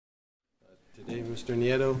Mr.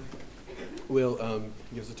 Nieto will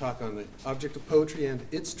give us a talk on the object of poetry and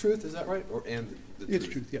its truth. Is that right? And the truth? Its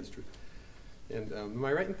truth, yes. Its truth. And am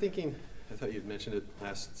I right in thinking, I thought you'd mentioned it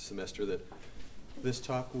last semester, that this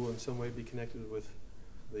talk will in some way be connected with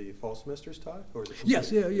the fall semester's talk? Or is it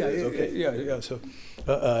Yes, yeah. So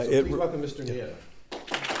So please welcome Mr. Nieto.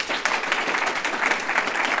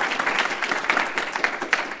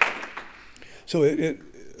 So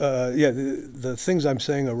the things I'm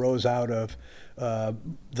saying arose out of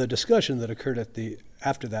the discussion that occurred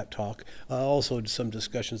after that talk. Also some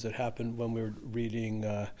discussions that happened when we were reading,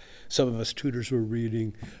 some of us tutors were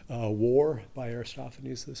reading War by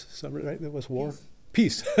Aristophanes this summer, right? That was War?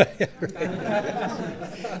 Peace. Right.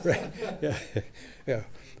 Yeah.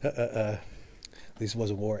 At least it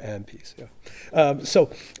wasn't War and Peace. Yeah.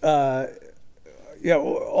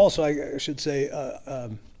 Also I should say,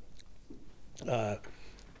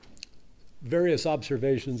 various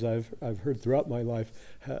observations I've heard throughout my life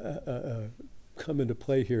come into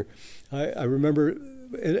play here. I remember,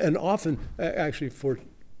 and often, actually,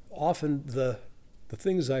 often the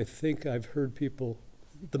things I think I've heard people,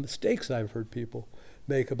 the mistakes I've heard people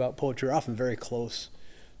make about poetry are often very close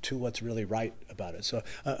to what's really right about it. So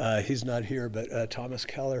he's not here, but Thomas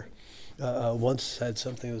Keller once said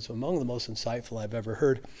something that was among the most insightful I've ever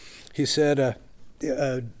heard. He said,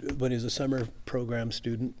 when he was a summer program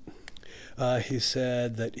student, he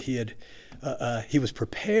said that he was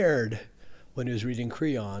prepared when he was reading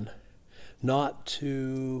Creon not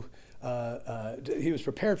to, he was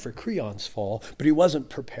prepared for Creon's fall, but he wasn't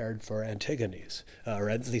prepared for Antigone's, or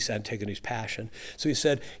at least Antigone's passion. So he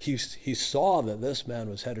said he saw that this man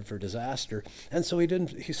was headed for disaster, and so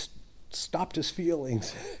he stopped his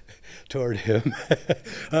feelings toward him.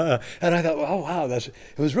 And I thought, oh, wow, it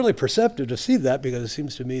was really perceptive to see that, because it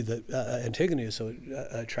seems to me that Antigone is so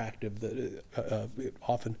attractive that it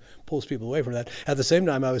often pulls people away from that. At the same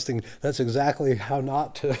time, I was thinking, that's exactly how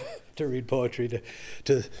not to read poetry,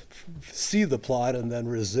 to see the plot and then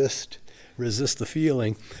resist the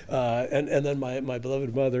feeling. And then my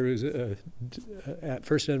beloved mother, who's at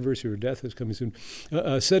first anniversary of her death is coming soon,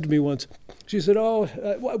 said to me once, she said,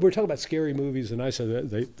 we're talking about scary movies, and I said,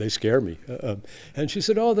 they scare me. And she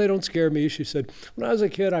said, they don't scare me. She said, when I was a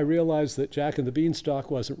kid, I realized that Jack and the Beanstalk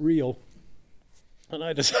wasn't real. And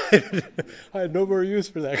I decided I had no more use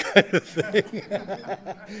for that kind of thing.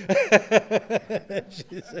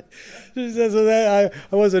 she said, so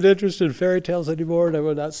I wasn't interested in fairy tales anymore, and I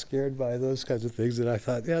was not scared by those kinds of things. And I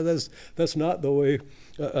thought, that's not the way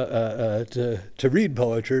to read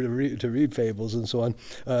poetry, to read fables and so on.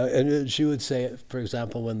 And she would say, for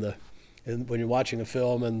example, when you're watching a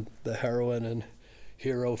film and the heroine and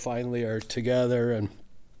hero finally are together and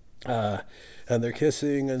they're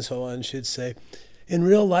kissing and so on, she'd say, in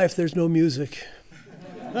real life, there's no music.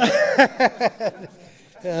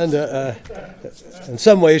 And in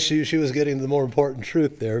some ways, she was getting the more important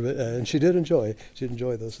truth there, and she did enjoy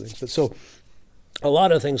those things. But so, a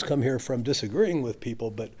lot of things come here from disagreeing with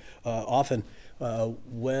people, but often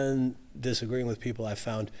when disagreeing with people, I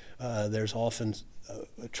found there's often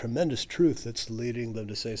a tremendous truth that's leading them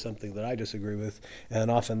to say something that I disagree with, and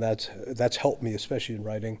often that's helped me, especially in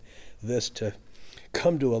writing this, to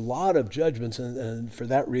come to a lot of judgments, and for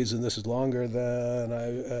that reason, this is longer than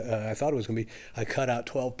I thought it was going to be. I cut out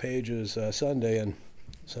 12 pages Sunday, and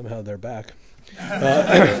somehow they're back.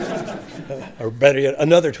 Or better yet,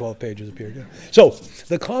 another 12 pages appeared. Yeah. So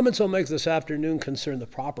the comments I'll make this afternoon concern the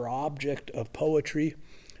proper object of poetry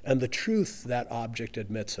and the truth that object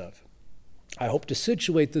admits of. I hope to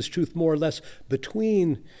situate this truth more or less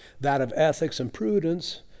between that of ethics and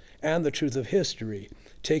prudence and the truth of history,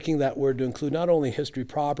 taking that word to include not only history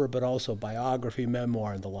proper, but also biography,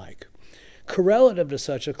 memoir, and the like. Correlative to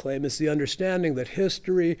such a claim is the understanding that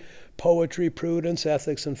history, poetry, prudence,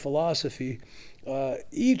 ethics, and philosophy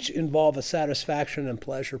each involve a satisfaction and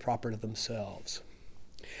pleasure proper to themselves.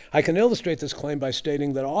 I can illustrate this claim by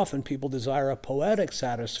stating that often people desire a poetic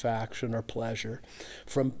satisfaction or pleasure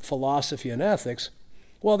from philosophy and ethics,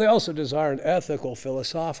 while they also desire an ethical,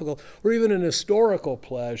 philosophical, or even an historical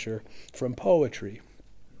pleasure from poetry.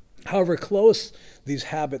 However close these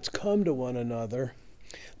habits come to one another,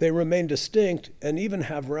 they remain distinct and even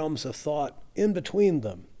have realms of thought in between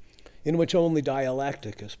them, in which only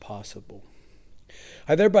dialectic is possible.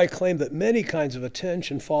 I thereby claim that many kinds of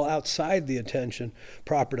attention fall outside the attention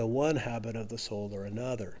proper to one habit of the soul or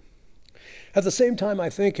another. At the same time, I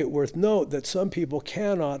think it worth note that some people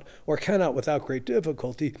cannot without great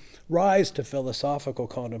difficulty rise to philosophical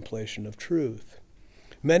contemplation of truth.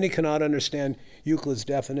 Many cannot understand Euclid's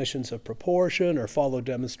definitions of proportion or follow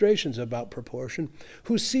demonstrations about proportion,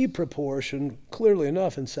 who see proportion clearly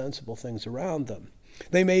enough in sensible things around them.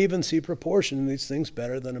 They may even see proportion in these things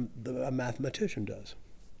better than a mathematician does.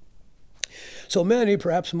 So many,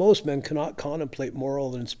 perhaps most men, cannot contemplate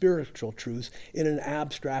moral and spiritual truths in an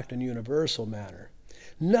abstract and universal manner.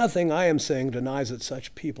 Nothing I am saying denies that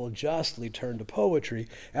such people justly turn to poetry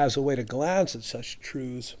as a way to glance at such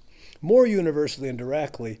truths more universally and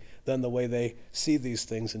directly than the way they see these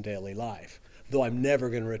things in daily life, though I'm never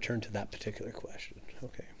going to return to that particular question.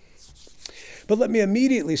 Okay. But let me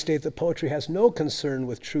immediately state that poetry has no concern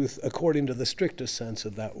with truth according to the strictest sense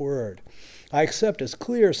of that word. I accept as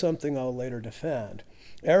clear something I'll later defend.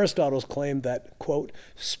 Aristotle's claim that, quote,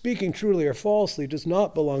 speaking truly or falsely does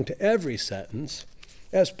not belong to every sentence,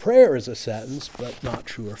 as prayer is a sentence, but not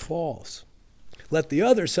true or false. Let the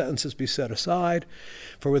other sentences be set aside,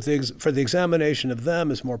 for the examination of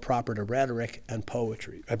them is more proper to rhetoric and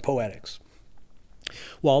poetry and poetics.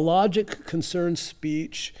 While logic concerns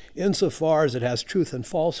speech insofar as it has truth and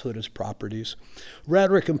falsehood as properties,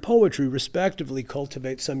 rhetoric and poetry respectively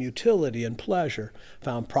cultivate some utility and pleasure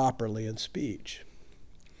found properly in speech.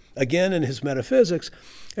 Again, in his Metaphysics,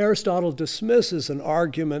 Aristotle dismisses an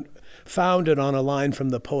argument founded on a line from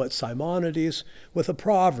the poet Simonides with a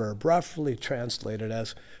proverb roughly translated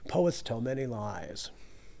as, "Poets tell many lies."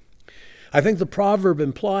 I think the proverb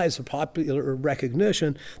implies a popular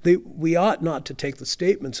recognition that we ought not to take the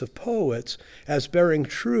statements of poets as bearing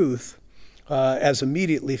truth as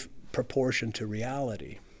immediately proportioned to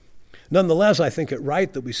reality. Nonetheless, I think it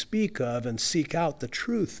right that we speak of and seek out the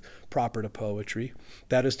truth proper to poetry,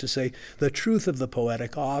 that is to say, the truth of the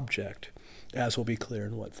poetic object, as will be clear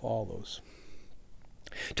in what follows.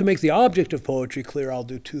 To make the object of poetry clear, I'll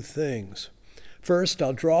do two things. First,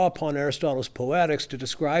 I'll draw upon Aristotle's Poetics to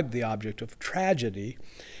describe the object of tragedy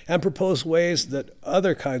and propose ways that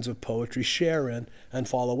other kinds of poetry share in and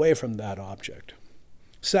fall away from that object.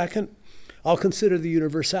 Second, I'll consider the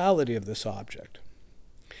universality of this object.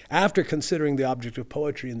 After considering the object of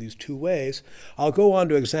poetry in these two ways, I'll go on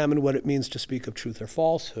to examine what it means to speak of truth or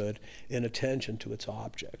falsehood in attention to its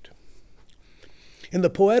object. In the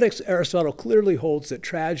Poetics, Aristotle clearly holds that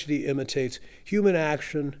tragedy imitates human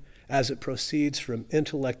action as it proceeds from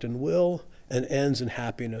intellect and will and ends in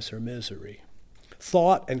happiness or misery.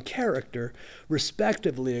 Thought and character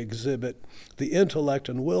respectively exhibit the intellect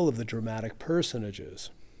and will of the dramatic personages.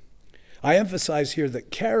 I emphasize here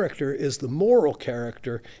that character is the moral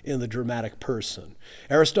character in the dramatic person.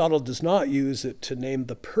 Aristotle does not use it to name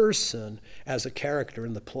the person as a character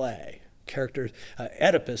in the play.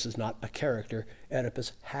 Oedipus is not a character.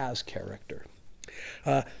 Oedipus has character.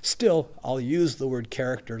 Still, I'll use the word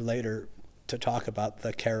character later to talk about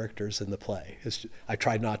the characters in the play. I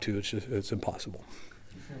tried not to, it's impossible.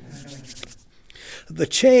 The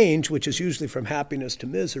change, which is usually from happiness to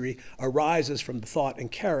misery, arises from the thought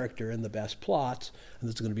and character in the best plots, and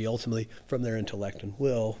it's going to be ultimately from their intellect and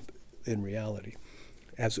will in reality,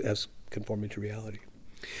 as conforming to reality.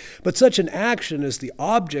 But such an action is the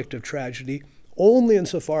object of tragedy only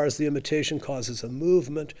insofar as the imitation causes a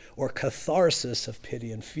movement or catharsis of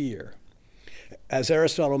pity and fear. As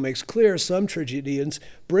Aristotle makes clear, some tragedians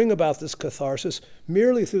bring about this catharsis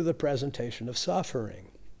merely through the presentation of suffering.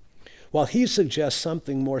 While he suggests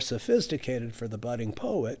something more sophisticated for the budding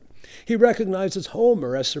poet, he recognizes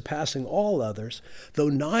Homer as surpassing all others, though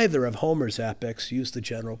neither of Homer's epics use the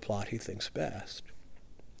general plot he thinks best.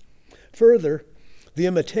 Further, the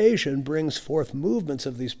imitation brings forth movements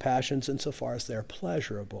of these passions insofar as they are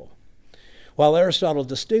pleasurable. While Aristotle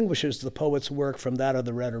distinguishes the poet's work from that of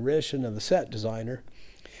the rhetorician and the set designer,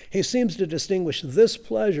 he seems to distinguish this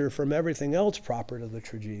pleasure from everything else proper to the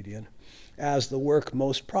tragedian as the work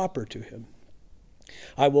most proper to him.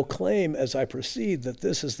 I will claim as I proceed that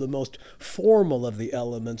this is the most formal of the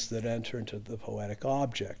elements that enter into the poetic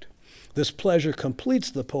object. This pleasure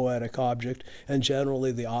completes the poetic object and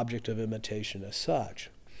generally the object of imitation as such.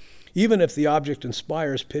 Even if the object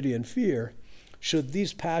inspires pity and fear, should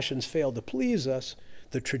these passions fail to please us,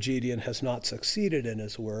 the tragedian has not succeeded in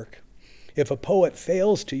his work. If a poet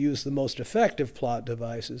fails to use the most effective plot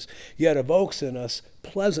devices, yet evokes in us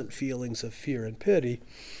pleasant feelings of fear and pity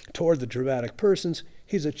toward the dramatic persons,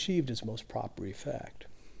 he's achieved his most proper effect.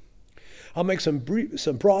 I'll make some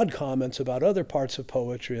broad comments about other parts of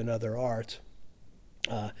poetry and other arts.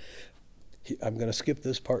 I'm going to skip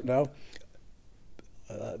this part now.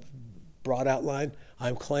 Broad outline.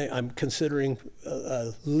 I'm considering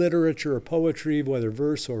literature or poetry, whether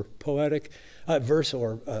verse or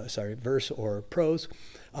prose,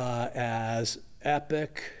 as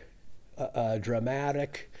epic,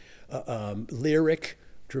 dramatic, lyric,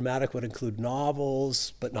 Dramatic would include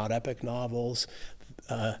novels, but not epic novels.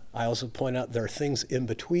 I also point out there are things in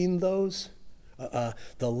between those.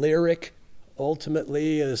 The lyric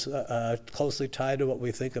ultimately is closely tied to what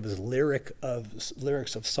we think of as lyrics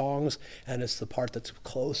of songs, and it's the part that's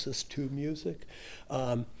closest to music.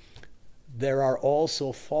 There are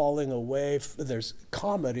also falling away, there's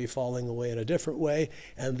comedy falling away in a different way,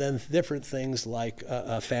 and then different things like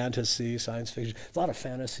fantasy, science fiction. There's a lot of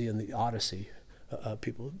fantasy in the Odyssey.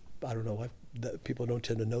 People, I don't know why, people don't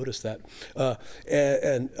tend to notice that.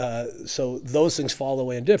 So those things fall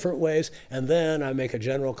away in different ways, and then I make a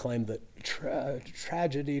general claim that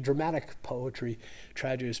tragedy, dramatic poetry,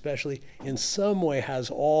 tragedy especially, in some way has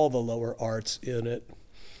all the lower arts in it.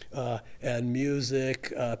 And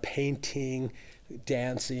music, painting,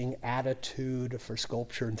 dancing, attitude for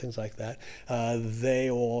sculpture and things like that.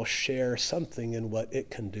 They all share something in what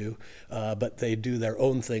it can do, but they do their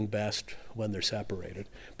own thing best when they're separated.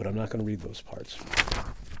 But I'm not going to read those parts.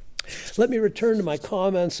 Let me return to my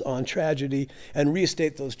comments on tragedy and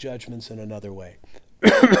restate those judgments in another way.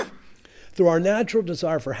 Through our natural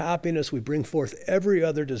desire for happiness, we bring forth every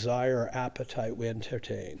other desire or appetite we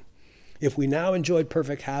entertain. If we now enjoyed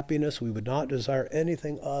perfect happiness, we would not desire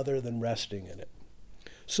anything other than resting in it.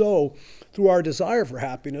 So, through our desire for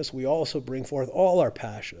happiness, we also bring forth all our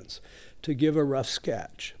passions. To give a rough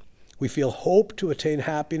sketch, we feel hope to attain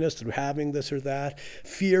happiness through having this or that,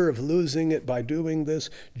 fear of losing it by doing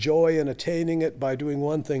this, joy in attaining it by doing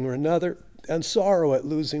one thing or another, and sorrow at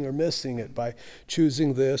losing or missing it by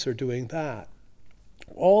choosing this or doing that.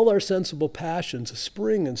 All our sensible passions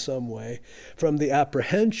spring in some way from the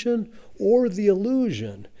apprehension or the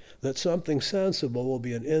illusion that something sensible will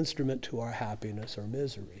be an instrument to our happiness or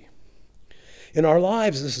misery. In our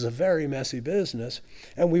lives, this is a very messy business,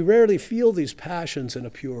 and we rarely feel these passions in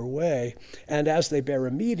a pure way and as they bear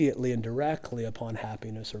immediately and directly upon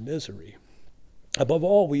happiness or misery. Above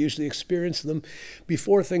all, we usually experience them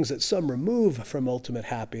before things that some remove from ultimate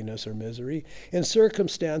happiness or misery in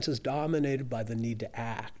circumstances dominated by the need to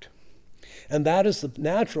act. And that is the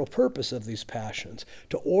natural purpose of these passions,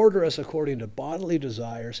 to order us according to bodily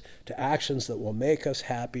desires to actions that will make us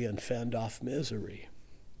happy and fend off misery.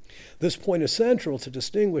 This point is central to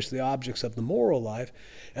distinguish the objects of the moral life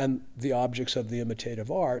and the objects of the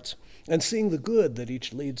imitative arts, and seeing the good that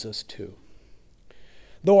each leads us to.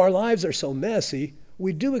 Though our lives are so messy,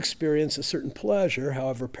 we do experience a certain pleasure,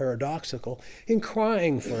 however paradoxical, in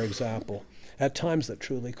crying, for example, at times that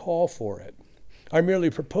truly call for it. I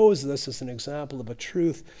merely propose this as an example of a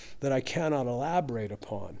truth that I cannot elaborate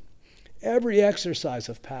upon. Every exercise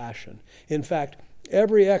of passion, in fact,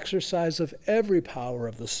 every exercise of every power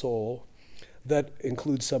of the soul that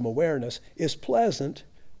includes some awareness, is pleasant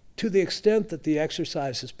to the extent that the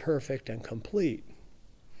exercise is perfect and complete.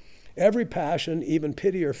 Every passion, even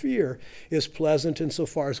pity or fear, is pleasant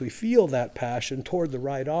insofar as we feel that passion toward the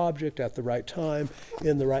right object at the right time,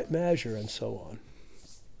 in the right measure, and so on.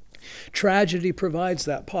 Tragedy provides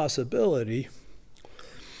that possibility.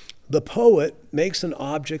 The poet makes an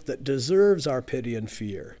object that deserves our pity and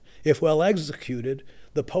fear. If well executed,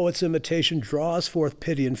 the poet's imitation draws forth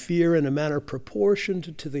pity and fear in a manner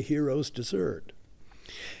proportioned to the hero's desert.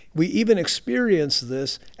 We even experience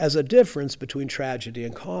this as a difference between tragedy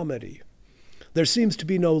and comedy. There seems to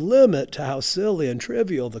be no limit to how silly and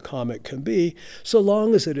trivial the comic can be, so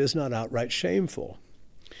long as it is not outright shameful.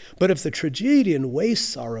 But if the tragedian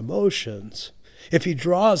wastes our emotions, if he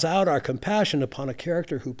draws out our compassion upon a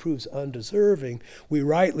character who proves undeserving, we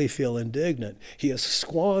rightly feel indignant. He has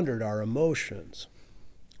squandered our emotions.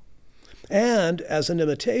 And as an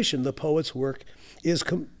imitation, the poet's work as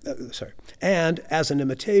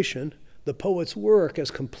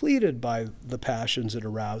completed by the passions it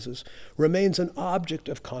arouses, remains an object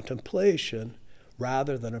of contemplation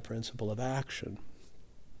rather than a principle of action.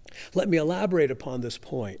 Let me elaborate upon this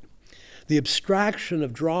point. The abstraction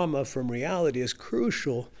of drama from reality is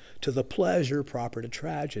crucial to the pleasure proper to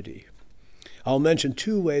tragedy. I'll mention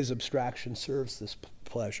two ways abstraction serves this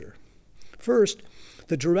pleasure. First,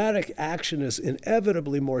 the dramatic action is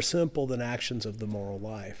inevitably more simple than actions of the moral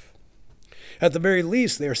life. At the very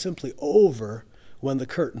least, they are simply over when the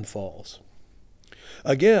curtain falls.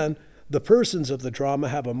 Again, the persons of the drama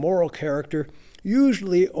have a moral character,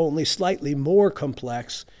 usually only slightly more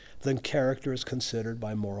complex than character is considered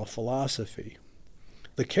by moral philosophy.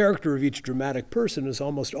 The character of each dramatic person is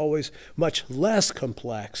almost always much less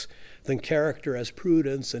complex than character as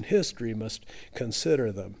prudence and history must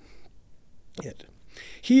consider them.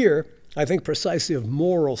 Here, I think precisely of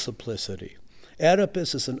moral simplicity.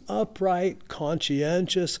 Oedipus is an upright,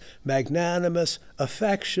 conscientious, magnanimous,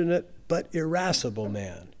 affectionate, but irascible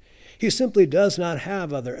man. He simply does not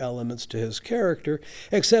have other elements to his character,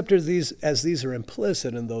 except as these are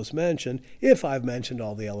implicit in those mentioned, if I've mentioned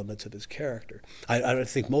all the elements of his character. I don't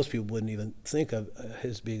think most people wouldn't even think of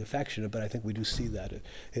his being affectionate, but I think we do see that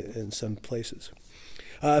in some places.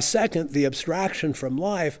 Second, the abstraction from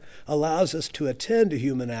life allows us to attend to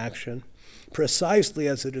human action precisely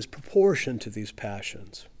as it is proportioned to these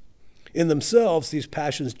passions. In themselves, these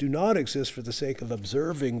passions do not exist for the sake of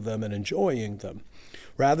observing them and enjoying them.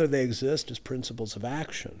 Rather, they exist as principles of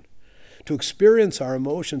action. To experience our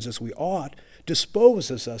emotions as we ought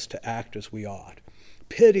disposes us to act as we ought.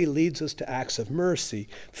 Pity leads us to acts of mercy.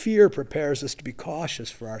 Fear prepares us to be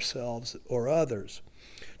cautious for ourselves or others.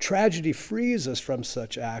 Tragedy frees us from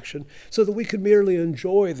such action so that we can merely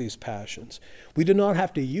enjoy these passions. We do not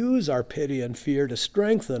have to use our pity and fear to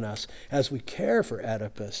strengthen us as we care for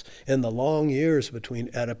Oedipus in the long years between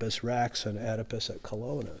Oedipus Rex and Oedipus at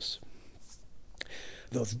Colonus.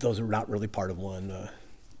 Those are not really part of one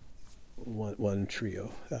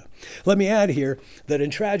trio. Let me add here that in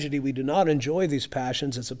tragedy we do not enjoy these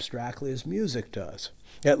passions as abstractly as music does,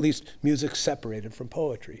 at least music separated from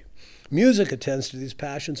poetry. Music attends to these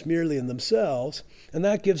passions merely in themselves, and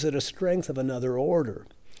that gives it a strength of another order.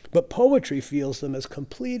 But poetry feels them as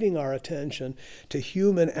completing our attention to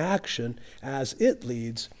human action as it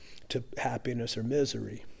leads to happiness or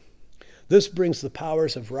misery. This brings the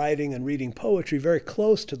powers of writing and reading poetry very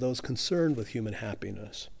close to those concerned with human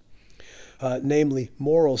happiness, namely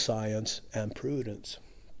moral science and prudence.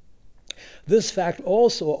 This fact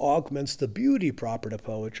also augments the beauty proper to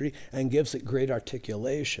poetry and gives it great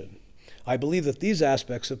articulation. I believe that these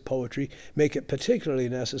aspects of poetry make it particularly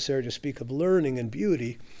necessary to speak of learning and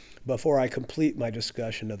beauty before I complete my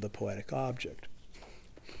discussion of the poetic object.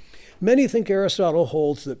 Many think Aristotle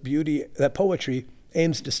holds that poetry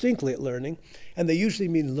aims distinctly at learning, and they usually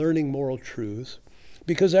mean learning moral truths,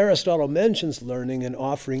 because Aristotle mentions learning in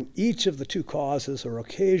offering each of the two causes or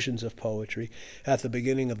occasions of poetry at the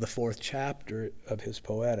beginning of the 4th chapter of his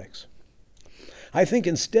Poetics. I think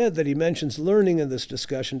instead that he mentions learning in this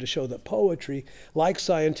discussion to show that poetry, like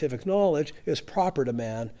scientific knowledge, is proper to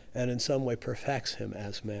man and in some way perfects him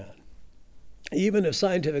as man. Even if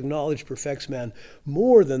scientific knowledge perfects man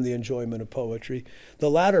more than the enjoyment of poetry, the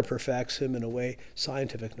latter perfects him in a way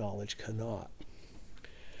scientific knowledge cannot.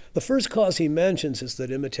 The first cause he mentions is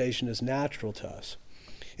that imitation is natural to us.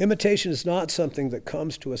 Imitation is not something that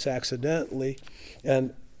comes to us accidentally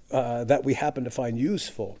and that we happen to find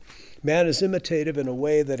useful. Man is imitative in a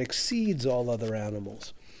way that exceeds all other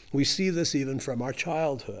animals. We see this even from our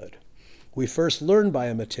childhood. We first learn by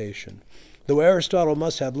imitation. Though Aristotle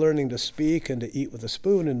must have learning to speak and to eat with a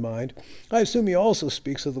spoon in mind, I assume he also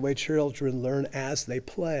speaks of the way children learn as they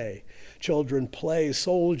play. Children play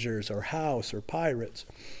soldiers or house or pirates.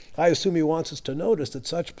 I assume he wants us to notice that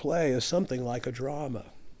such play is something like a drama.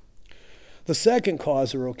 The second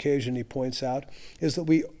cause or occasion he points out is that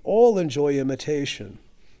we all enjoy imitation.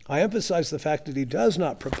 I emphasize the fact that he does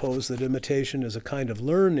not propose that imitation is a kind of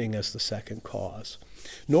learning as the second cause,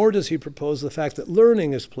 nor does he propose the fact that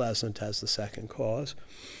learning is pleasant as the second cause.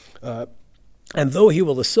 And though he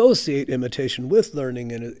will associate imitation with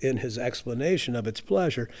learning in his explanation of its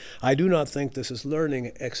pleasure, I do not think this is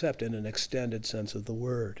learning except in an extended sense of the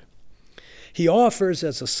word. He offers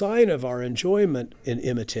as a sign of our enjoyment in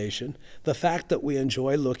imitation the fact that we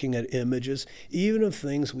enjoy looking at images even of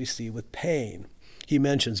things we see with pain. He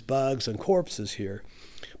mentions bugs and corpses here.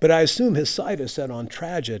 But I assume his sight is set on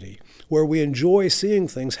tragedy, where we enjoy seeing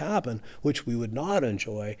things happen which we would not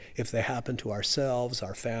enjoy if they happened to ourselves,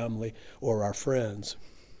 our family, or our friends.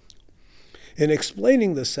 In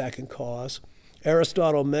explaining the second cause,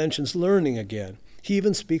 Aristotle mentions learning again. He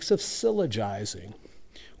even speaks of syllogizing.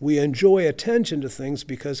 We enjoy attention to things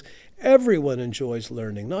because everyone enjoys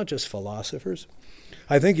learning, not just philosophers.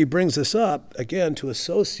 I think he brings this up, again, to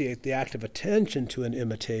associate the act of attention to an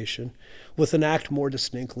imitation with an act more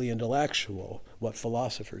distinctly intellectual, what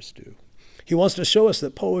philosophers do. He wants to show us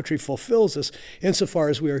that poetry fulfills us insofar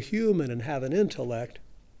as we are human and have an intellect,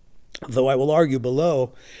 though I will argue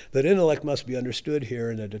below that intellect must be understood here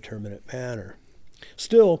in a determinate manner.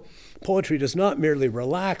 Still, poetry does not merely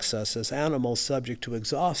relax us as animals subject to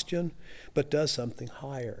exhaustion, but does something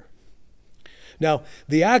higher. Now,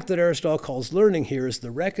 the act that Aristotle calls learning here is the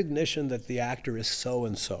recognition that the actor is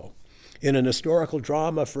so-and-so. In an historical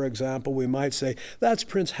drama, for example, we might say, that's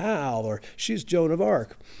Prince Hal, or she's Joan of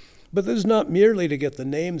Arc. But this is not merely to get the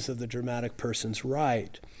names of the dramatic persons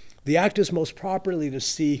right. The act is most properly to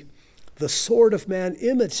see the sort of man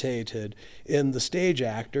imitated in the stage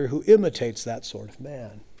actor who imitates that sort of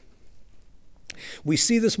man. We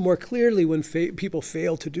see this more clearly when people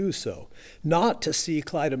fail to do so. Not to see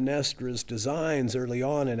Clytemnestra's designs early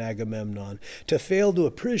on in Agamemnon, to fail to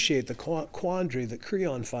appreciate the quandary that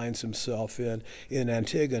Creon finds himself in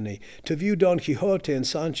Antigone, to view Don Quixote and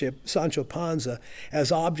Sancho Panza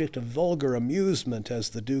as object of vulgar amusement, as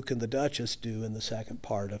the Duke and the Duchess do in the second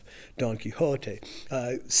part of Don Quixote.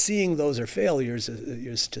 Seeing those are failures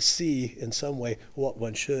is to see in some way what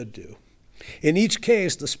one should do. In each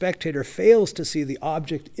case, the spectator fails to see the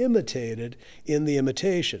object imitated in the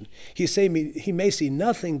imitation. He may see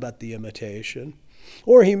nothing but the imitation,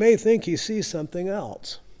 or he may think he sees something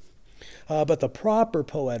else. But the proper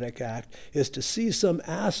poetic act is to see some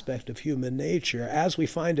aspect of human nature as we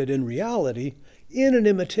find it in reality in an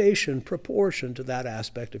imitation proportion to that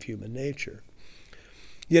aspect of human nature.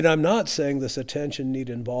 Yet I'm not saying this attention need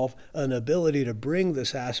involve an ability to bring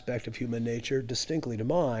this aspect of human nature distinctly to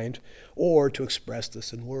mind or to express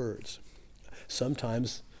this in words.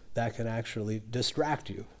 Sometimes that can actually distract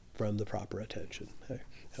you from the proper attention.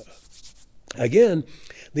 Again,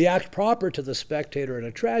 the act proper to the spectator in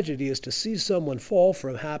a tragedy is to see someone fall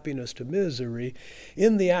from happiness to misery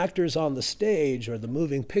in the actors on the stage or the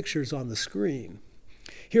moving pictures on the screen.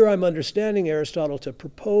 Here I'm understanding Aristotle to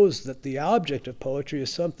propose that the object of poetry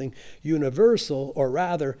is something universal, or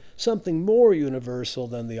rather, something more universal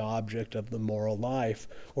than the object of the moral life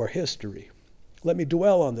or history. Let me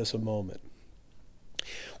dwell on this a moment.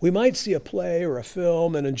 We might see a play or a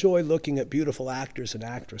film and enjoy looking at beautiful actors and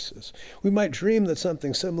actresses. We might dream that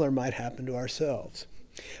something similar might happen to ourselves.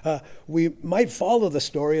 We might follow the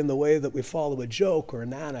story in the way that we follow a joke or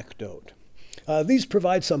an anecdote. These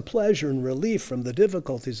provide some pleasure and relief from the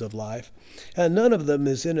difficulties of life, and none of them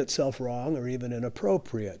is in itself wrong or even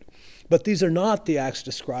inappropriate. But these are not the acts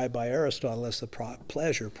described by Aristotle as the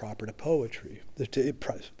pleasure proper to poetry,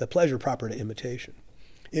 the pleasure proper to imitation.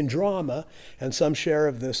 In drama, and some share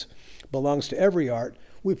of this belongs to every art,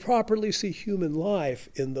 we properly see human life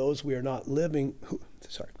in those we are not living.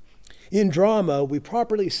 In drama, we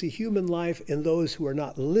properly see human life in those who are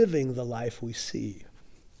not living the life we see.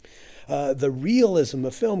 The realism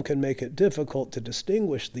of film can make it difficult to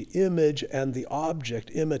distinguish the image and the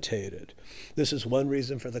object imitated. This is one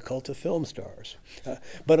reason for the cult of film stars.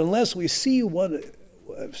 But unless we see one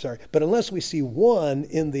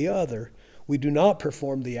in the other, we do not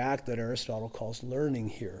perform the act that Aristotle calls learning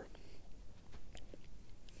here.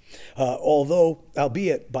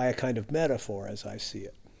 Albeit by a kind of metaphor, as I see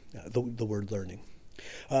it, the word learning.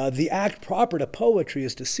 The act proper to poetry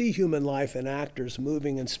is to see human life in actors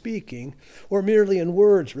moving and speaking, or merely in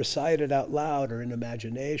words recited out loud or in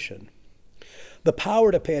imagination. The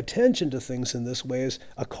power to pay attention to things in this way is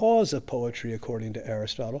a cause of poetry, according to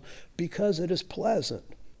Aristotle, because it is pleasant.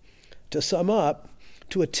 To sum up,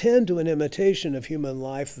 to attend to an imitation of human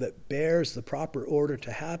life that bears the proper order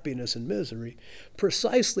to happiness and misery,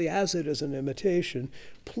 precisely as it is an imitation,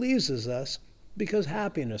 pleases us because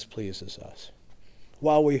happiness pleases us,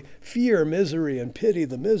 while we fear misery and pity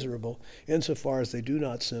the miserable insofar as they do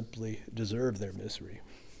not simply deserve their misery.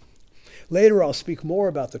 Later I'll speak more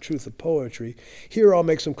about the truth of poetry. Here I'll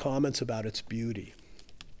make some comments about its beauty.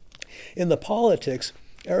 In the Politics,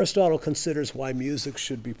 Aristotle considers why music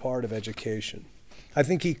should be part of education. I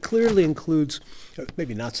think he clearly includes,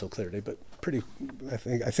 maybe not so clearly, but I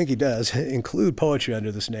think he does include poetry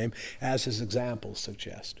under this name, as his examples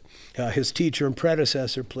suggest. His teacher and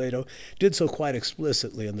predecessor, Plato, did so quite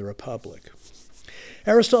explicitly in the Republic.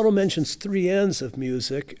 Aristotle mentions three ends of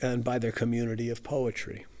music and by their community of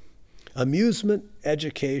poetry: amusement,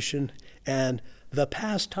 education, and the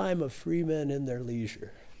pastime of free men in their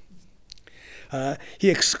leisure. He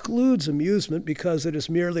excludes amusement because it is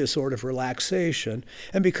merely a sort of relaxation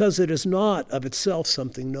and because it is not of itself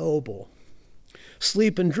something noble.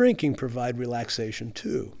 Sleep and drinking provide relaxation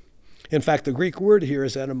too. In fact, the Greek word here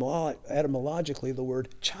is etymologically the word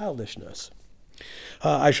childishness.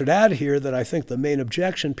 I should add here that I think the main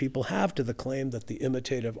objection people have to the claim that the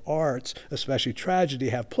imitative arts, especially tragedy,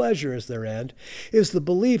 have pleasure as their end, is the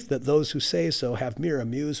belief that those who say so have mere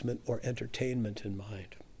amusement or entertainment in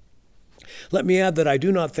mind. Let me add that I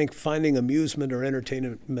do not think finding amusement or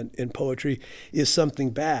entertainment in poetry is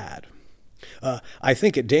something bad. I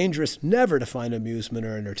think it dangerous never to find amusement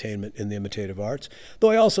or entertainment in the imitative arts, though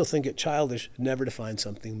I also think it childish never to find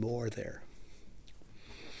something more there.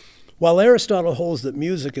 While Aristotle holds that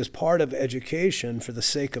music is part of education for the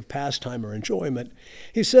sake of pastime or enjoyment,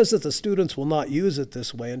 he says that the students will not use it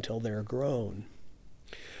this way until they are grown.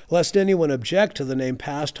 Lest anyone object to the name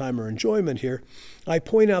pastime or enjoyment here, I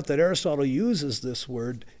point out that Aristotle uses this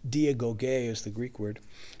word, diagoge is the Greek word,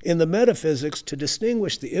 in the Metaphysics to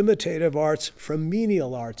distinguish the imitative arts from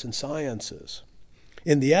menial arts and sciences.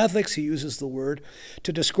 In the Ethics, he uses the word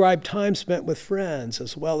to describe time spent with friends,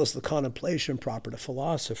 as well as the contemplation proper to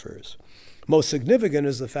philosophers. Most significant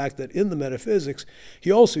is the fact that in the Metaphysics,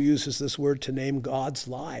 he also uses this word to name God's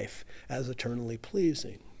life as eternally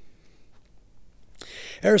pleasing.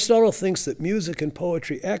 Aristotle thinks that music and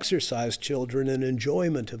poetry exercise children in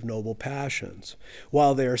enjoyment of noble passions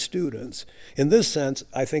while they are students. In this sense,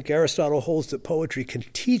 I think Aristotle holds that poetry can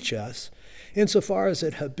teach us insofar as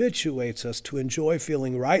it habituates us to enjoy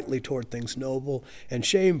feeling rightly toward things noble and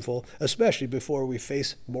shameful, especially before we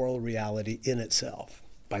face moral reality in itself.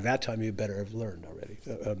 By that time, you better have learned already.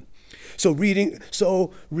 So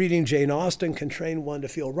reading Jane Austen can train one to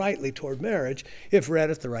feel rightly toward marriage if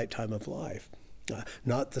read at the right time of life.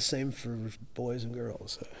 Not the same for boys and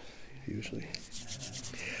girls, usually.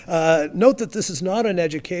 Note that this is not an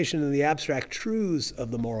education in the abstract truths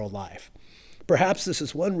of the moral life. Perhaps this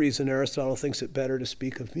is one reason Aristotle thinks it better to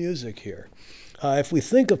speak of music here. If we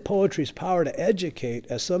think of poetry's power to educate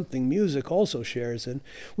as something music also shares in,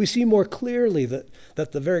 we see more clearly that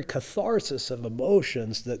the very catharsis of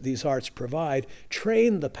emotions that these arts provide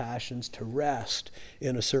train the passions to rest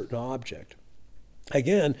in a certain object.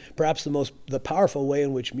 Again, perhaps the powerful way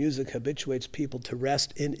in which music habituates people to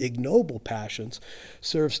rest in ignoble passions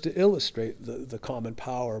serves to illustrate the common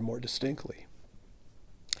power more distinctly.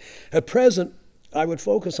 At present, I would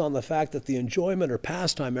focus on the fact that the enjoyment or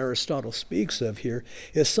pastime Aristotle speaks of here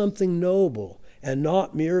is something noble and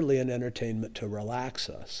not merely an entertainment to relax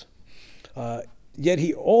us. Yet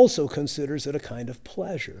he also considers it a kind of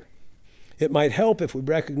pleasure. It might help if we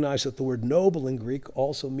recognize that the word noble in Greek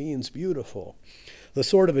also means beautiful. The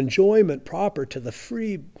sort of enjoyment proper to the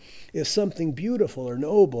free is something beautiful or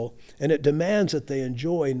noble, and it demands that they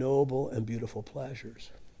enjoy noble and beautiful pleasures.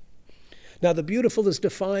 Now, the beautiful is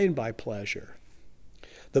defined by pleasure.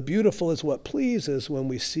 The beautiful is what pleases when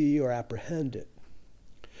we see or apprehend it.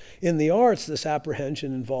 In the arts, this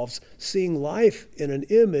apprehension involves seeing life in an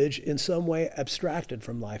image in some way abstracted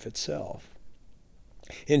from life itself.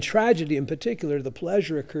 In tragedy in particular, the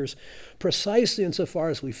pleasure occurs precisely insofar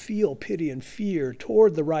as we feel pity and fear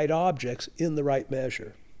toward the right objects in the right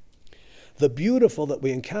measure. The beautiful that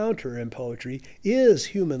we encounter in poetry is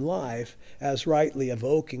human life as rightly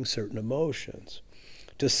evoking certain emotions.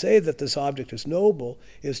 To say that this object is noble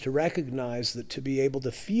is to recognize that to be able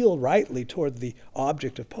to feel rightly toward the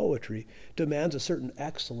object of poetry demands a certain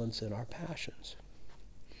excellence in our passions.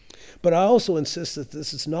 But I also insist that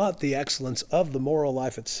this is not the excellence of the moral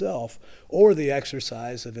life itself or the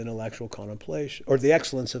exercise of intellectual contemplation, or the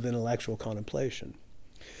excellence of intellectual contemplation.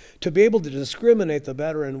 To be able to discriminate the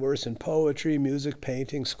better and worse in poetry, music,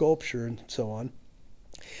 painting, sculpture, and so on,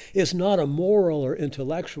 is not a moral or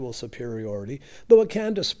intellectual superiority, though it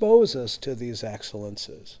can dispose us to these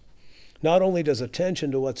excellences. Not only does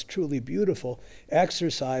attention to what's truly beautiful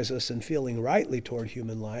exercise us in feeling rightly toward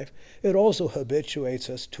human life, it also habituates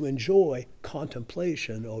us to enjoy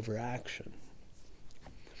contemplation over action.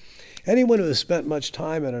 Anyone who has spent much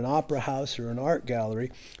time at an opera house or an art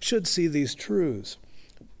gallery should see these truths.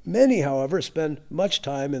 Many, however, spend much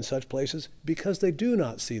time in such places because they do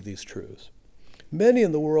not see these truths. Many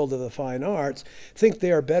in the world of the fine arts think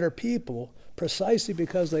they are better people precisely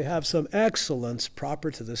because they have some excellence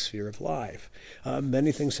proper to the sphere of life.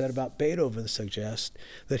 Many things said about Beethoven suggest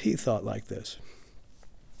that he thought like this.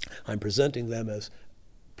 I'm presenting them as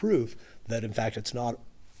proof that, in fact, it's not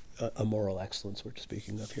a moral excellence we're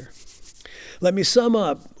speaking of here. Let me sum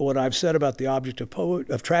up what I've said about the object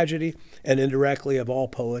of tragedy and indirectly of all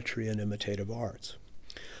poetry and imitative arts.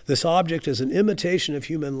 This object is an imitation of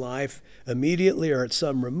human life immediately or at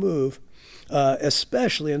some remove,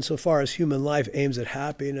 especially insofar as human life aims at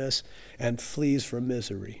happiness and flees from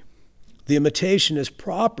misery. The imitation is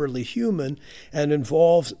properly human and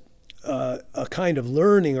involves a kind of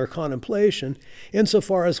learning or contemplation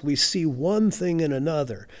insofar as we see one thing in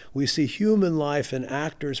another. We see human life in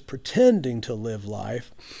actors pretending to live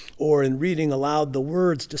life, or in reading aloud the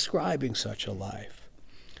words describing such a life.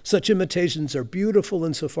 Such imitations are beautiful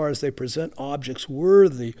insofar as they present objects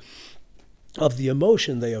worthy of the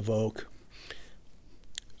emotion they evoke,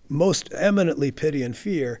 most eminently pity and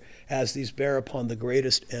fear, as these bear upon the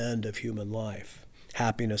greatest end of human life,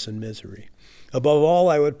 happiness and misery. Above all,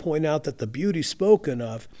 I would point out that the beauty spoken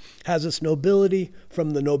of has its nobility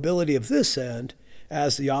from the nobility of this end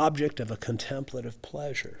as the object of a contemplative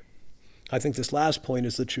pleasure. I think this last point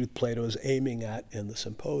is the truth Plato is aiming at in the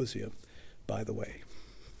Symposium, by the way.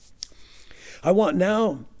 I want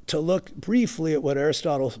now to look briefly at what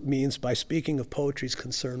Aristotle means by speaking of poetry's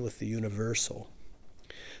concern with the universal.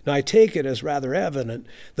 Now, I take it as rather evident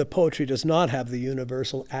that poetry does not have the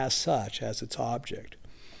universal as such as its object.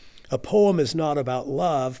 A poem is not about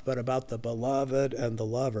love, but about the beloved and the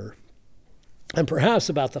lover, and perhaps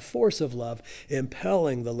about the force of love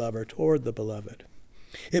impelling the lover toward the beloved.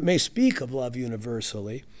 It may speak of love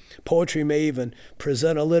universally. Poetry may even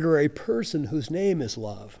present a literary person whose name is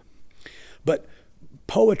love. But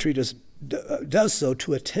poetry does so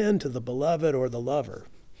to attend to the beloved or the lover.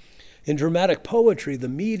 In dramatic poetry, the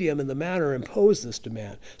medium and the manner impose this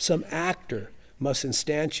demand. Some actor must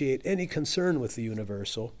instantiate any concern with the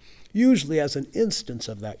universal, usually as an instance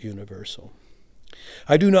of that universal.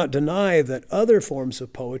 I do not deny that other forms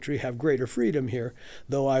of poetry have greater freedom here,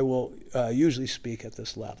 though I will usually speak at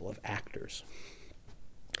this level of actors.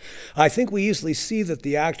 I think we easily see that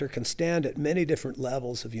the actor can stand at many different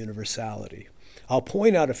levels of universality. I'll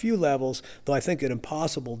point out a few levels, though I think it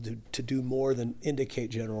impossible to do more than indicate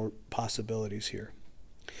general possibilities here.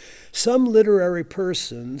 Some literary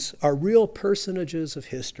persons are real personages of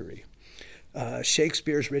history.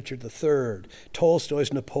 Shakespeare's Richard III,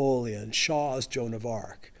 Tolstoy's Napoleon, Shaw's Joan of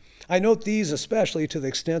Arc. I note these especially to the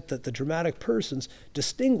extent that the dramatic persons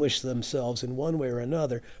distinguish themselves in one way or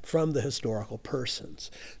another from the historical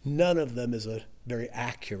persons. None of them is a very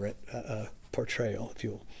accurate portrayal, if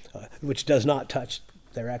you will, which does not touch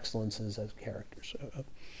their excellences as characters.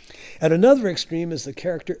 At another extreme is the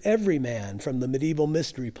character Everyman from the medieval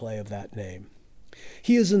mystery play of that name.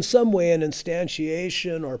 He is in some way an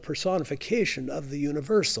instantiation or personification of the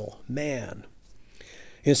universal, man.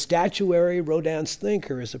 In statuary, Rodin's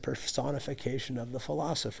thinker is a personification of the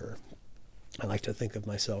philosopher. I like to think of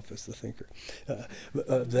myself as the thinker.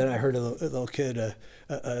 Then I heard a little kid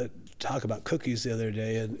talk about cookies the other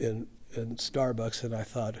day in Starbucks, and I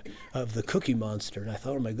thought of the Cookie Monster, and I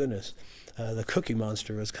thought, oh my goodness, the Cookie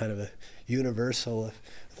Monster was kind of a universal of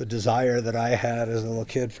the desire that I had as a little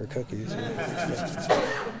kid for cookies.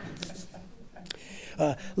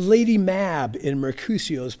 Lady Mab in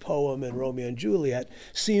Mercutio's poem in Romeo and Juliet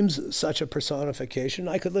seems such a personification.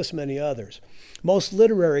 I could list many others. Most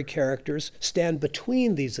literary characters stand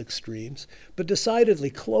between these extremes, but decidedly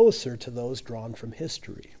closer to those drawn from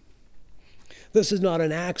history. This is not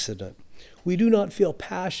an accident. We do not feel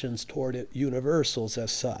passions toward universals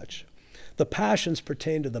as such. The passions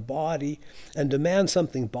pertain to the body and demand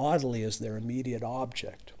something bodily as their immediate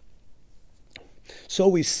object. So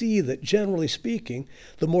we see that, generally speaking,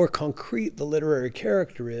 the more concrete the literary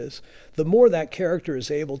character is, the more that character is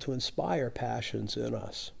able to inspire passions in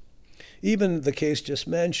us. Even the case just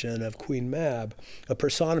mentioned of Queen Mab, a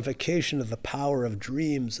personification of the power of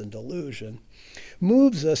dreams and delusion,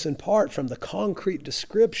 moves us in part from the concrete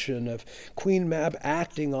description of Queen Mab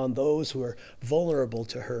acting on those who are vulnerable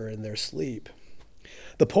to her in their sleep.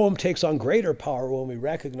 The poem takes on greater power when we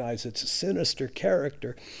recognize its sinister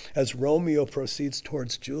character as Romeo proceeds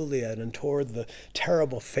towards Juliet and toward the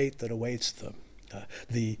terrible fate that awaits them.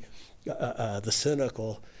 The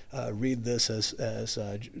cynical read this as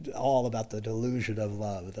all about the delusion of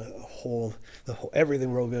love. The whole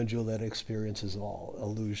everything Romeo and Juliet experience is all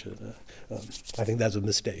illusion. I think that's a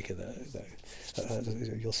mistake.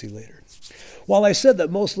 You'll see later. While I said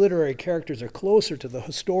that most literary characters are closer to the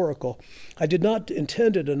historical, I did not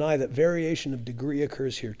intend to deny that variation of degree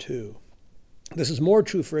occurs here too. This is more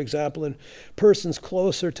true, for example, in persons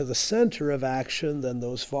closer to the center of action than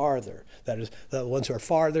those farther. That is, the ones who are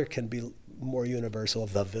farther can be more universal,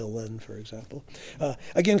 the villain, for example.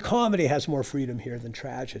 Again, comedy has more freedom here than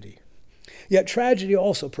tragedy. Yet tragedy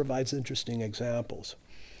also provides interesting examples.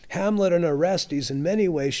 Hamlet and Orestes in many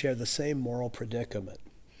ways share the same moral predicament.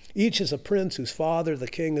 Each is a prince whose father, the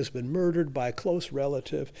king, has been murdered by a close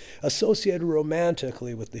relative associated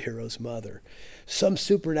romantically with the hero's mother. Some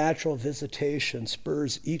supernatural visitation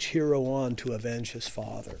spurs each hero on to avenge his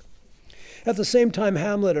father. At the same time,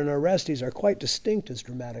 Hamlet and Orestes are quite distinct as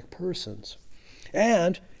dramatic persons.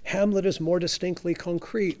 And Hamlet is more distinctly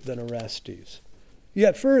concrete than Orestes.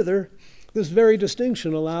 Yet further, this very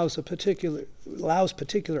distinction allows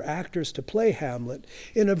particular actors to play Hamlet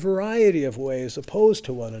in a variety of ways opposed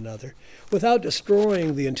to one another without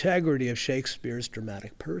destroying the integrity of Shakespeare's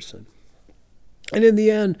dramatic person. And in the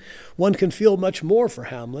end, one can feel much more for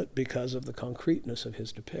Hamlet because of the concreteness of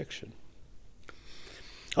his depiction.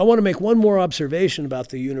 I want to make one more observation about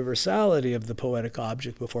the universality of the poetic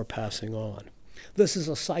object before passing on. This is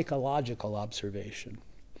a psychological observation.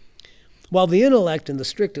 While the intellect, in the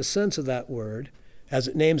strictest sense of that word, as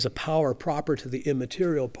it names a power proper to the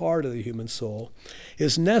immaterial part of the human soul,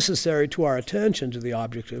 is necessary to our attention to the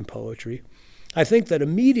object in poetry, I think that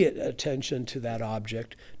immediate attention to that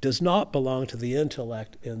object does not belong to the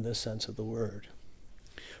intellect in this sense of the word.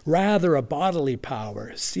 Rather, a bodily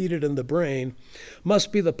power seated in the brain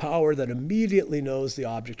must be the power that immediately knows the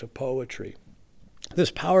object of poetry.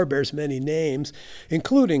 This power bears many names,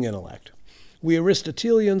 including intellect. We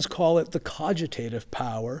Aristotelians call it the cogitative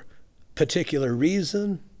power, particular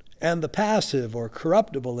reason, and the passive or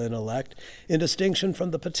corruptible intellect, in distinction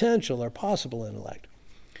from the potential or possible intellect.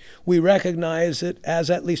 We recognize it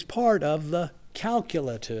as at least part of the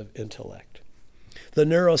calculative intellect. The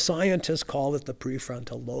neuroscientists call it the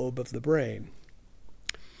prefrontal lobe of the brain.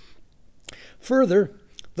 Further,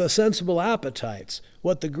 the sensible appetites,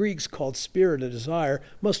 what the Greeks called spirit and desire,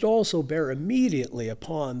 must also bear immediately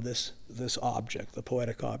upon this object, the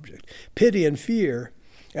poetic object. Pity and fear,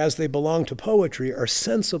 as they belong to poetry, are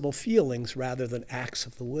sensible feelings rather than acts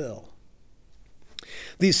of the will.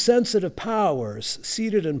 These sensitive powers,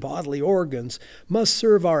 seated in bodily organs, must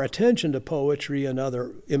serve our attention to poetry and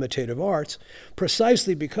other imitative arts,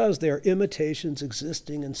 precisely because they are imitations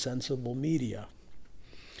existing in sensible media.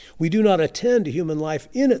 We do not attend to human life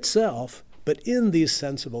in itself, but in these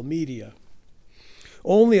sensible media.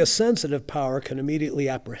 Only a sensitive power can immediately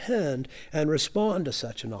apprehend and respond to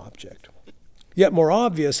such an object. Yet more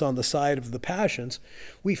obvious on the side of the passions,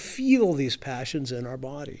 we feel these passions in our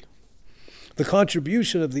body. The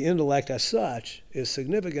contribution of the intellect as such is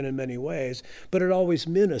significant in many ways, but it always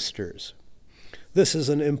ministers. This is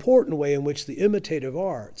an important way in which the imitative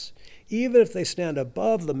arts, even if they stand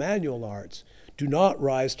above the manual arts, do not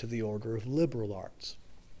rise to the order of liberal arts.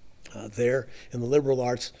 There, in the liberal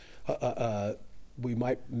arts, we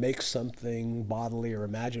might make something bodily or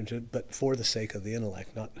imaginative, but for the sake of the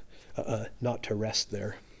intellect, not to rest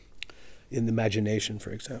there in the imagination,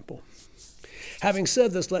 for example. Having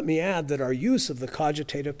said this, let me add that our use of the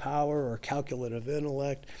cogitative power or calculative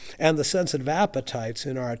intellect and the sensitive appetites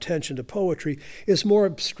in our attention to poetry is more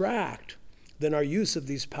abstract than our use of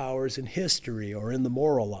these powers in history or in the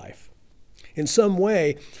moral life. In some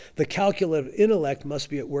way, the calculative intellect must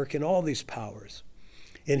be at work in all these powers.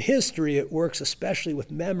 In history, it works especially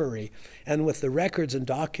with memory and with the records and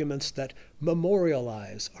documents that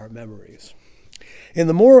memorialize our memories. In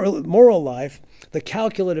the moral life, the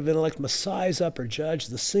calculative intellect must size up or judge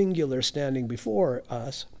the singular standing before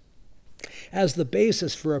us as the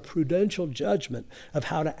basis for a prudential judgment of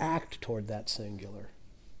how to act toward that singular.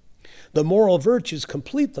 The moral virtues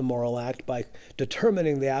complete the moral act by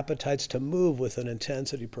determining the appetites to move with an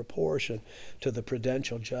intensity proportion to the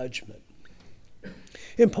prudential judgment.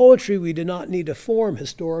 In poetry, we do not need to form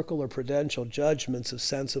historical or prudential judgments of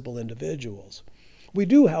sensible individuals. We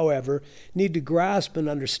do, however, need to grasp and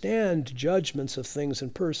understand judgments of things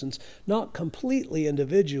and persons not completely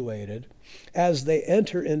individuated as they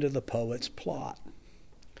enter into the poet's plot.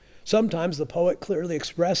 Sometimes the poet clearly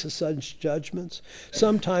expresses such judgments.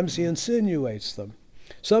 Sometimes he insinuates them.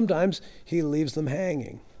 Sometimes he leaves them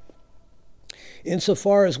hanging.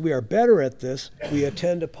 Insofar as we are better at this, we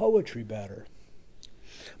attend to poetry better.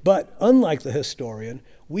 But unlike the historian,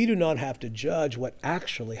 we do not have to judge what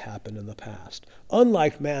actually happened in the past.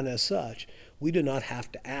 Unlike man as such, we do not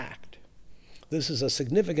have to act. This is a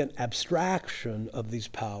significant abstraction of these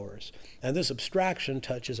powers, and this abstraction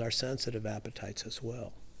touches our sensitive appetites as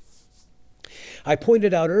well. I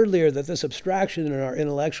pointed out earlier that this abstraction in our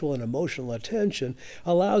intellectual and emotional attention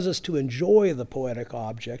allows us to enjoy the poetic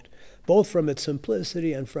object, both from its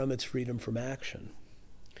simplicity and from its freedom from action.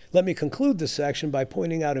 Let me conclude this section by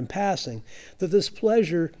pointing out in passing that this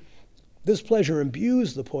pleasure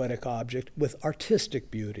imbues the poetic object with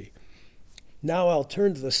artistic beauty. Now I'll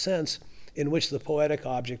turn to the sense in which the poetic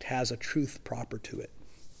object has a truth proper to it.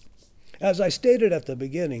 As I stated at the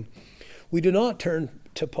beginning, we do not turn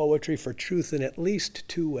to poetry for truth in at least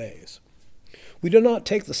two ways. We do not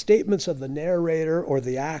take the statements of the narrator or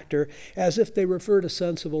the actor as if they refer to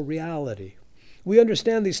sensible reality. We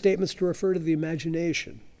understand these statements to refer to the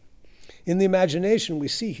imagination. In the imagination, we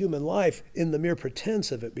see human life in the mere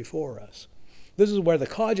pretense of it before us. This is where the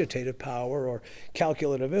cogitative power or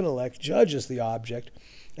calculative intellect judges the object,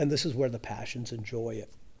 and this is where the passions enjoy it.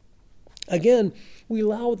 Again, we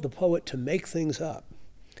allow the poet to make things up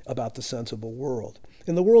about the sensible world.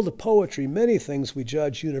 In the world of poetry, many things we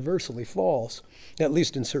judge universally false, at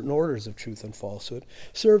least in certain orders of truth and falsehood,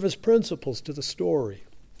 serve as principles to the story.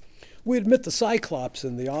 We admit the Cyclops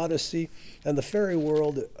in the Odyssey and the fairy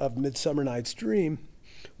world of Midsummer Night's Dream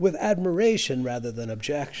with admiration rather than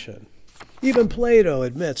objection. Even Plato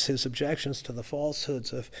admits his objections to the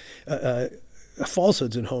falsehoods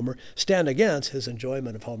in Homer stand against his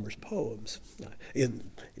enjoyment of Homer's poems.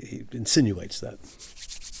 He insinuates that.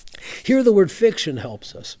 Here the word fiction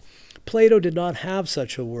helps us. Plato did not have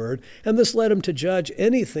such a word, and this led him to judge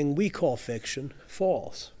anything we call fiction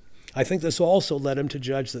false. I think this also led him to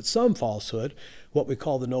judge that some falsehood, what we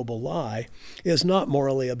call the noble lie, is not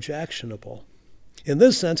morally objectionable. In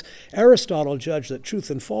this sense, Aristotle judged that truth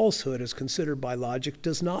and falsehood, as considered by logic,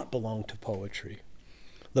 does not belong to poetry.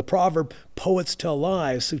 The proverb, "Poets tell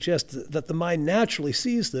lies," suggests that the mind naturally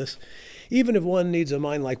sees this, even if one needs a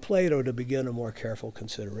mind like Plato to begin a more careful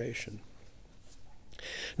consideration.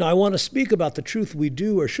 Now, I want to speak about the truth we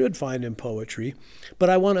do or should find in poetry, but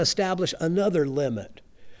I want to establish another limit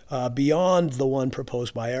beyond the one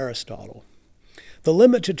proposed by Aristotle. The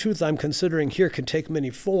limit to truth I'm considering here can take many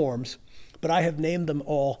forms, but I have named them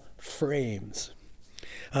all frames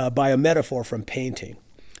by a metaphor from painting.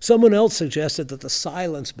 Someone else suggested that the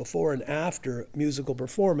silence before and after musical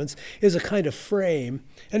performance is a kind of frame,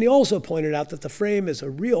 and he also pointed out that the frame is a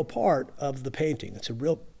real part of the painting. It's a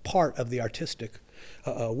real part of the artistic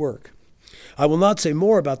work. I will not say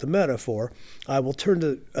more about the metaphor. I will turn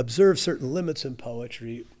to observe certain limits in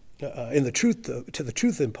poetry, to the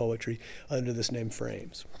truth in poetry under this name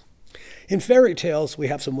frames. In fairy tales, we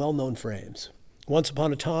have some well-known frames. Once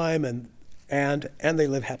upon a time, and they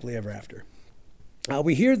live happily ever after.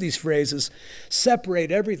 We hear these phrases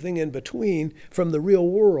separate everything in between from the real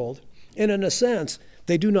world, and in a sense,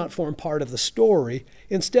 they do not form part of the story.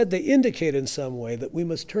 Instead, they indicate in some way that we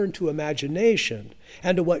must turn to imagination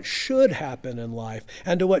and to what should happen in life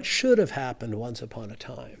and to what should have happened once upon a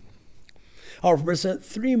time. I'll present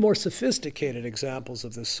three more sophisticated examples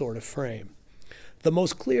of this sort of frame. The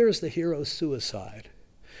most clear is the hero's suicide.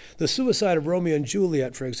 The suicide of Romeo and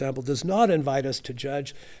Juliet, for example, does not invite us to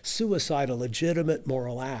judge suicide a legitimate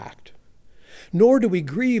moral act. Nor do we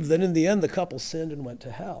grieve that in the end the couple sinned and went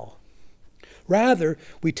to hell. Rather,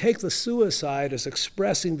 we take the suicide as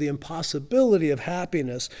expressing the impossibility of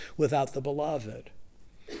happiness without the beloved.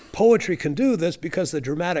 Poetry can do this because the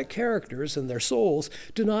dramatic characters and their souls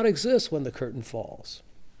do not exist when the curtain falls.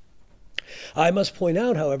 I must point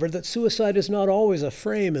out, however, that suicide is not always a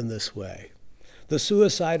frame in this way. The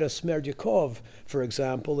suicide of Smerdyakov, for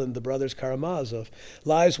example, in The Brothers Karamazov,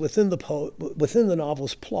 lies within the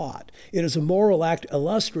novel's plot. It is a moral act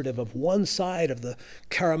illustrative of one side of the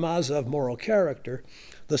Karamazov moral character.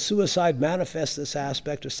 The suicide manifests this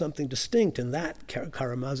aspect as something distinct in that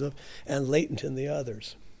Karamazov and latent in the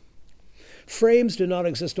others. Frames do not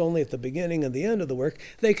exist only at the beginning and the end of the work.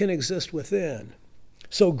 They can exist within.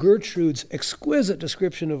 So Gertrude's exquisite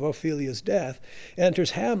description of Ophelia's death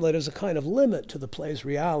enters Hamlet as a kind of limit to the play's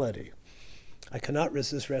reality. I cannot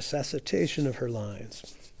resist resuscitation of her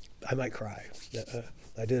lines. I might cry.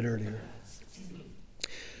 I did earlier.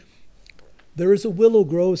 There is a willow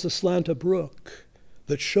grows aslant a brook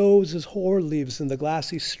that shows his hoar leaves in the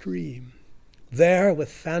glassy stream. There, with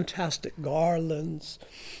fantastic garlands,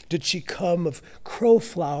 did she come of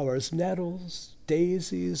crowflowers, nettles,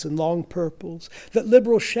 daisies, and long purples, that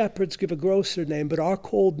liberal shepherds give a grosser name, but our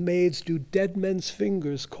cold maids do dead men's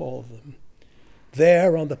fingers call them.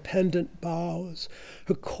 There on the pendant boughs,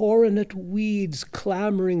 her coronet weeds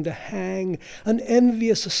clamoring to hang, an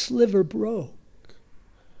envious sliver broke,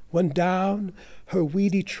 when down her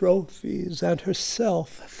weedy trophies and herself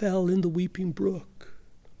fell in the weeping brook.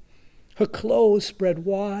 Her clothes spread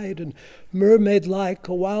wide and mermaid-like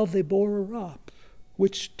a while they bore her up,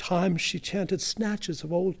 which times she chanted snatches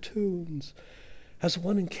of old tunes, as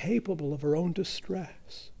one incapable of her own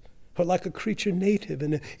distress, or like a creature native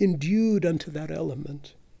and endued unto that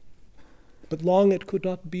element. But long it could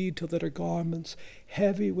not be till that her garments,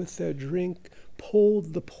 heavy with their drink,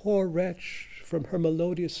 pulled the poor wretch from her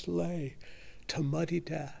melodious lay to muddy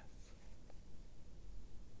death.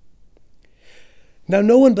 Now,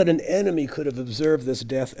 no one but an enemy could have observed this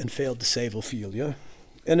death and failed to save Ophelia,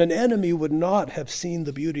 and an enemy would not have seen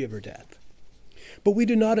the beauty of her death. But we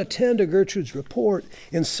do not attend to Gertrude's report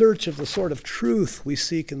in search of the sort of truth we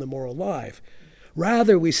seek in the moral life.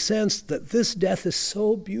 Rather, we sense that this death is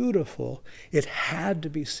so beautiful, it had to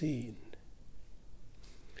be seen.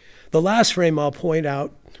 The last frame I'll point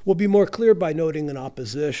out will be more clear by noting an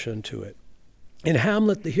opposition to it. In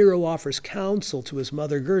Hamlet, the hero offers counsel to his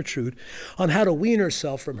mother Gertrude on how to wean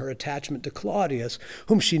herself from her attachment to Claudius,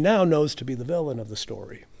 whom she now knows to be the villain of the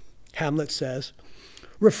story. Hamlet says,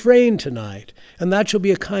 refrain tonight, and that shall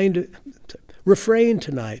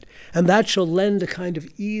lend a kind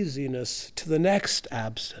of easiness to the next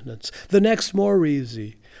abstinence, the next more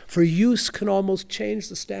easy, for use can almost change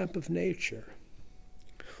the stamp of nature.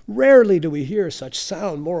 Rarely do we hear such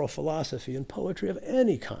sound moral philosophy in poetry of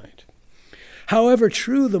any kind. However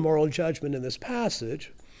true the moral judgment in this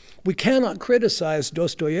passage, we cannot criticize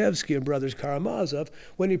Dostoevsky in Brothers Karamazov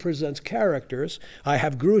when he presents characters, I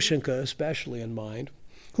have Grushenka especially in mind,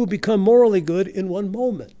 who become morally good in one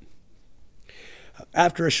moment.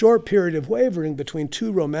 After a short period of wavering between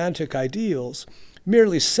two romantic ideals,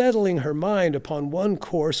 merely settling her mind upon one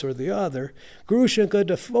course or the other, Grushenka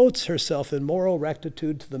devotes herself in moral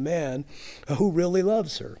rectitude to the man who really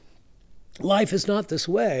loves her. Life is not this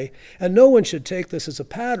way, and no one should take this as a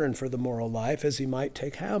pattern for the moral life, as he might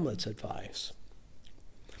take Hamlet's advice.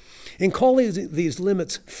 In calling these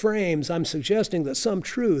limits frames, I'm suggesting that some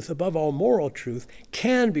truth, above all moral truth,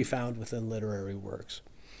 can be found within literary works.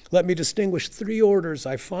 Let me distinguish three orders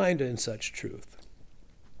I find in such truth.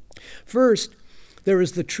 First, there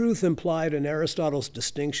is the truth implied in Aristotle's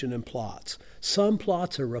distinction in plots. Some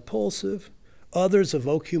plots are repulsive, others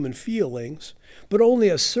evoke human feelings, but only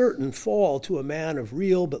a certain fall to a man of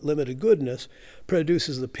real but limited goodness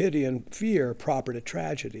produces the pity and fear proper to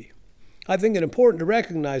tragedy. I think it important to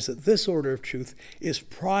recognize that this order of truth is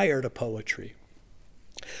prior to poetry.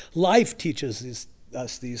 Life teaches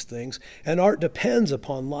us these things, and art depends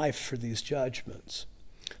upon life for these judgments.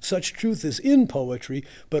 Such truth is in poetry,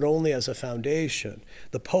 but only as a foundation.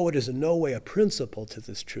 The poet is in no way a principle to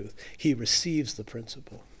this truth. He receives the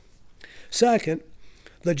principle. Second,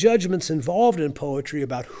 the judgments involved in poetry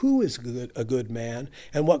about who is a good man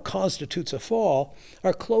and what constitutes a fall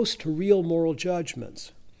are close to real moral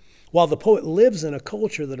judgments. While the poet lives in a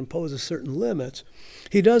culture that imposes certain limits,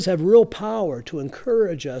 he does have real power to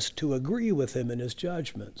encourage us to agree with him in his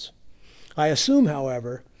judgments. I assume,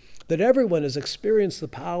 however, that everyone has experienced the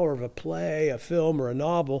power of a play, a film, or a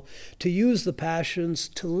novel to use the passions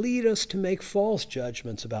to lead us to make false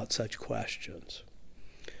judgments about such questions.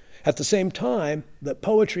 At the same time, the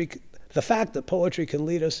fact that poetry can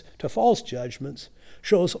lead us to false judgments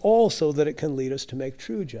shows also that it can lead us to make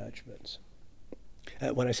true judgments.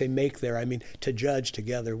 When I say make there, I mean to judge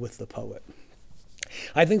together with the poet.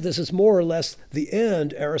 I think this is more or less the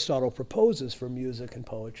end Aristotle proposes for music and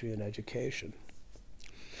poetry and education.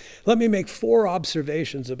 Let me make 4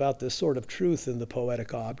 observations about this sort of truth in the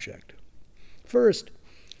poetic object. First,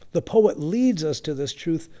 the poet leads us to this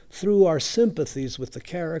truth through our sympathies with the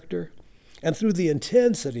character and through the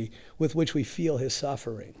intensity with which we feel his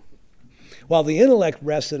suffering. While the intellect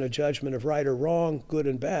rests in a judgment of right or wrong, good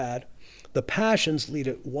and bad, the passions lead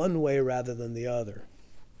it one way rather than the other.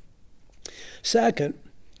 Second,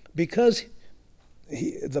 because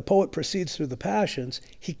the poet proceeds through the passions,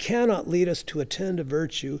 he cannot lead us to attend to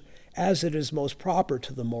virtue as it is most proper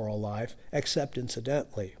to the moral life, except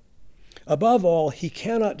incidentally. Above all, he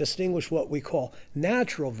cannot distinguish what we call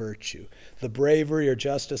natural virtue, the bravery or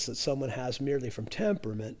justice that someone has merely from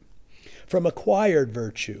temperament, from acquired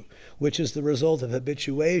virtue, which is the result of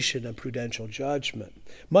habituation and prudential judgment.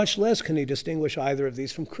 Much less can he distinguish either of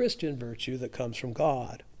these from Christian virtue that comes from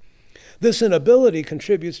God. This inability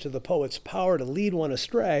contributes to the poet's power to lead one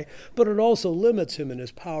astray, but it also limits him in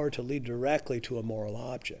his power to lead directly to a moral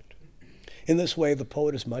object. In this way, the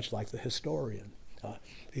poet is much like the historian.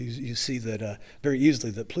 You see that very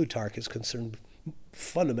easily that Plutarch is concerned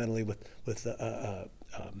fundamentally with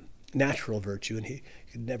natural virtue, and he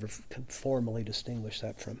can never formally distinguish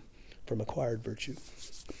that from acquired virtue.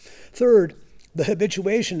 Third, the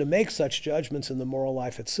habituation to make such judgments in the moral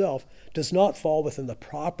life itself does not fall within the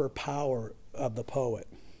proper power of the poet.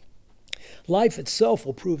 Life itself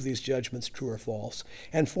will prove these judgments true or false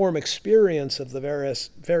and form experience of the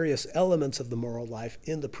various elements of the moral life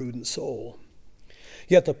in the prudent soul.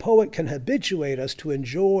 Yet the poet can habituate us to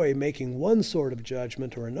enjoy making one sort of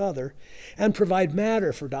judgment or another and provide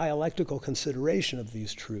matter for dialectical consideration of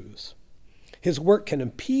these truths. His work can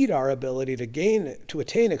impede our ability to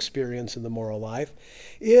attain experience in the moral life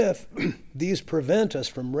if these prevent us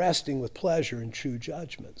from resting with pleasure in true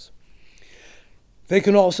judgments. They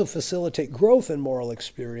can also facilitate growth in moral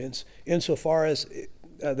experience insofar as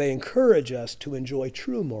they encourage us to enjoy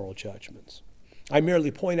true moral judgments. I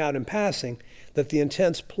merely point out in passing that the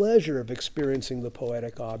intense pleasure of experiencing the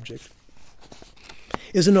poetic object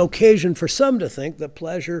is an occasion for some to think that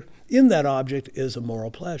pleasure in that object is a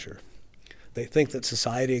moral pleasure. They think that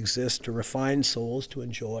society exists to refine souls to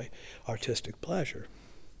enjoy artistic pleasure.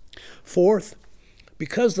 Fourth,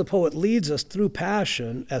 because the poet leads us through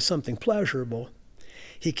passion as something pleasurable,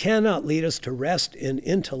 he cannot lead us to rest in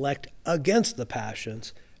intellect against the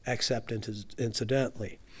passions, except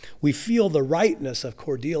incidentally. We feel the rightness of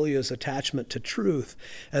Cordelia's attachment to truth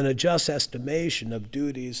and a just estimation of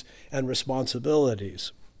duties and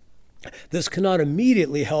responsibilities. This cannot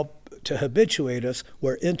immediately help to habituate us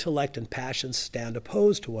where intellect and passions stand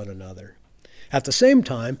opposed to one another. At the same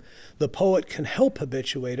time, the poet can help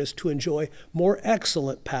habituate us to enjoy more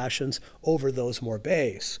excellent passions over those more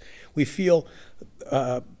base. We feel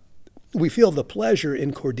the pleasure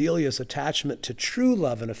in Cordelia's attachment to true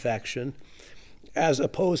love and affection as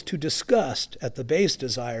opposed to disgust at the base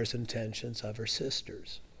desires and intentions of her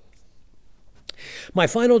sisters. My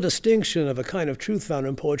final distinction of a kind of truth found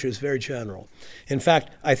in poetry is very general. In fact,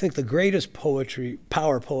 I think the greatest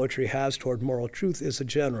power poetry has toward moral truth is a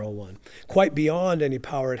general one, quite beyond any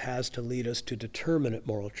power it has to lead us to determinate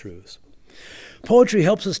moral truths. Poetry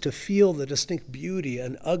helps us to feel the distinct beauty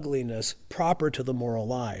and ugliness proper to the moral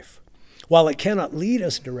life. While it cannot lead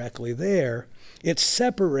us directly there, it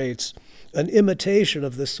separates an imitation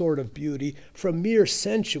of this sort of beauty from mere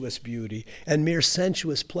sensuous beauty and mere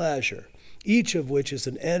sensuous pleasure, each of which is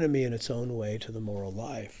an enemy in its own way to the moral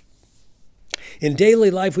life. In daily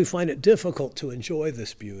life, we find it difficult to enjoy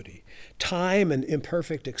this beauty. Time and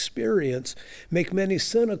imperfect experience make many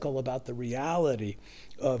cynical about the reality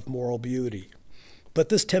of moral beauty. But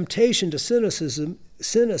this temptation to cynicism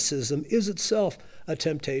is itself a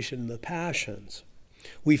temptation in the passions.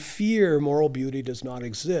 We fear moral beauty does not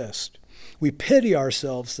exist. We pity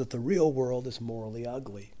ourselves that the real world is morally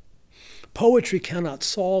ugly. Poetry cannot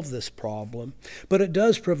solve this problem, but it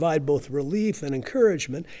does provide both relief and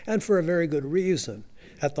encouragement, and for a very good reason.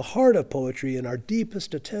 At the heart of poetry, in our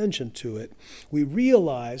deepest attention to it, we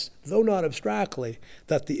realize, though not abstractly,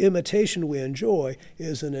 that the imitation we enjoy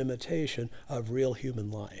is an imitation of real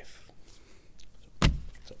human life.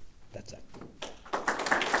 So that's that.